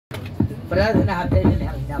But other than that, they didn't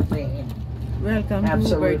have enough rain. Welcome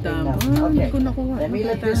Absolutely to Bertam. enough. Oh, Okay, hindi ko nakuha. let me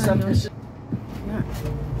lift this up. Yeah.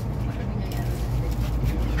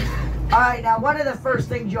 All right, now one of the first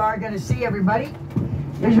things you are going to see, everybody,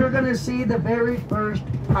 is you're going to see the very first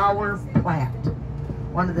power plant.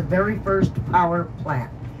 One of the very first power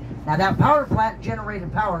plant. Now that power plant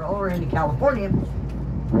generated power over into California.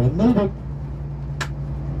 We need it.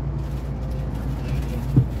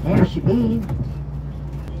 There she be.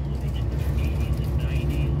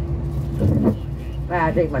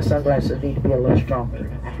 I think my sunglasses need to be a little stronger.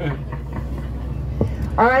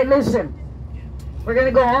 All right, listen. We're going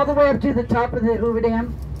to go all the way up to the top of the Hoover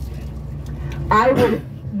Dam. I would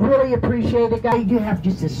really appreciate it, guys. You do have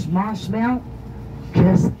just a small smell.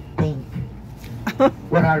 Just think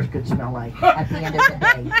what ours could smell like at the end of the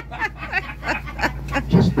day.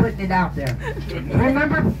 Just putting it out there.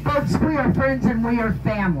 Remember, folks, we are friends and we are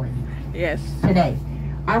family. Yes. Today.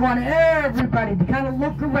 I want everybody to kind of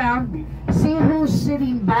look around, see who's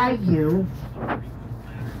sitting by you,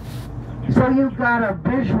 so you've got a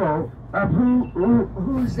visual of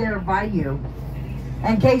who's there by you,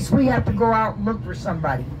 in case we have to go out and look for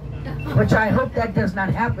somebody. Which I hope that does not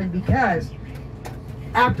happen, because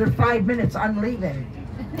after 5 minutes I'm leaving.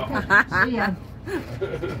 See ya.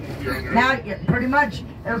 Now, pretty much,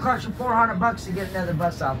 it'll cost you $400 to get another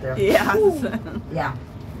bus out there. Yes. Yeah.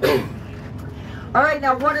 All right,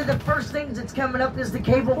 now one of the first things that's coming up is the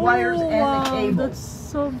cable wires and the cable that's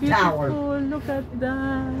so beautiful. tower. Look at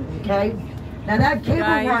that. Okay. Now that cable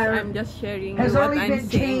Guys, wire I'm just sharing has what only I'm been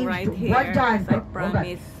seeing changed right here. one time. I Hold on.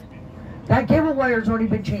 promise. That cable wire has only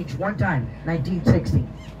been changed one time, 1960.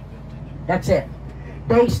 That's it.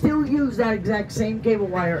 They still use that exact same cable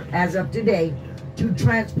wire as of today to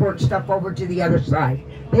transport stuff over to the other side.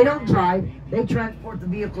 They don't drive, they transport the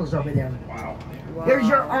vehicles over there. Wow. Wow. Here's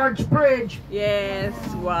your arch bridge. Yes,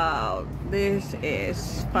 wow. This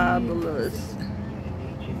is fabulous.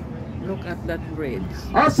 Look at that bridge.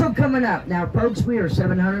 Also coming up, now folks, we are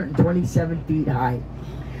 727 feet high.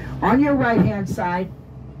 On your right hand side,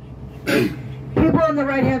 people on the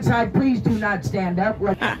right hand side, please do not stand up. All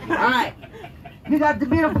right. You got the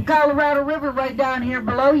beautiful Colorado River right down here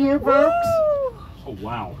below you, folks. Oh,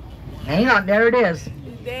 wow. Hang on, there it is.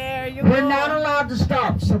 There you We're go. not allowed to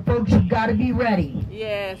stop, so folks, you've got to be ready.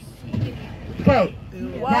 Yes. Okay,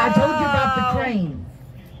 Wow. now I told you about the crane.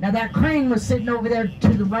 Now that crane was sitting over there to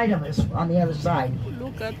the right of us on the other side.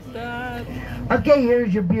 Look at that. Okay,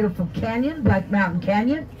 here's your beautiful canyon, Black Mountain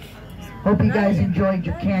Canyon. Hope you guys enjoyed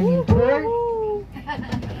your canyon tour.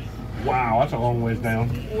 Wow, that's a long ways down.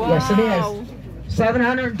 Wow. Yes, it is.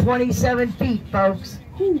 727 feet, folks.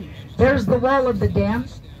 There's the wall of the dam.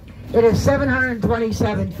 It is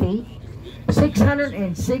 727 feet,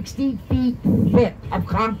 660 feet thick of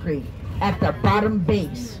concrete at the bottom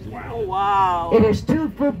base. Wow. It is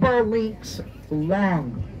 2 football lengths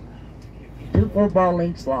long. 2 football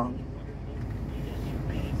lengths long.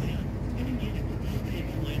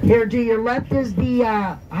 Here to your left is the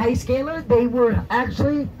high scaler. They were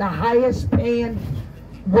actually the highest paying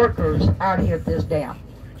workers out here at this dam,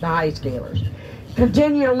 the high scalers.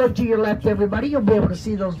 Continue to look to your left, everybody. You'll be able to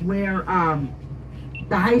see those where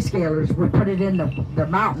the high scalers would put it in the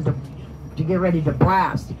mountain to get ready to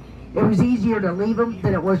blast. It was easier to leave them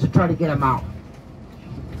than it was to try to get them out.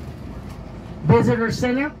 Visitor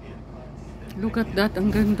Center. Look at that.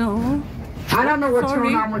 Ang ganda, oh. I don't know what's Sorry.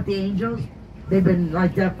 going on with the Angels. They've been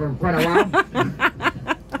like that for quite a while.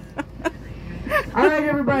 All right,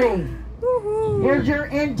 everybody. Here's your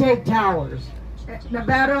intake towers.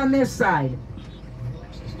 Nevada on this side.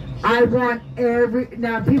 I want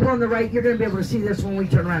now people on the right, you're going to be able to see this when we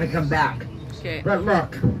turn around and come back. Okay. But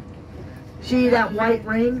look, see that white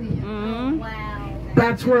ring? Mm. Wow.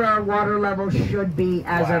 That's where our water level should be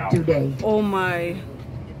as Wow. of today. Oh my.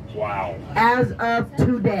 Wow. As of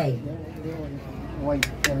today. All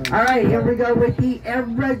right, here we go with the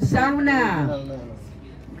Arizona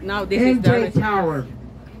Now this is intake the tower.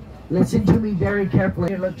 Listen to me very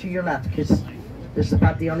carefully. Look to your left, because this is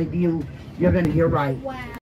about the only view you're going to hear right. Wow.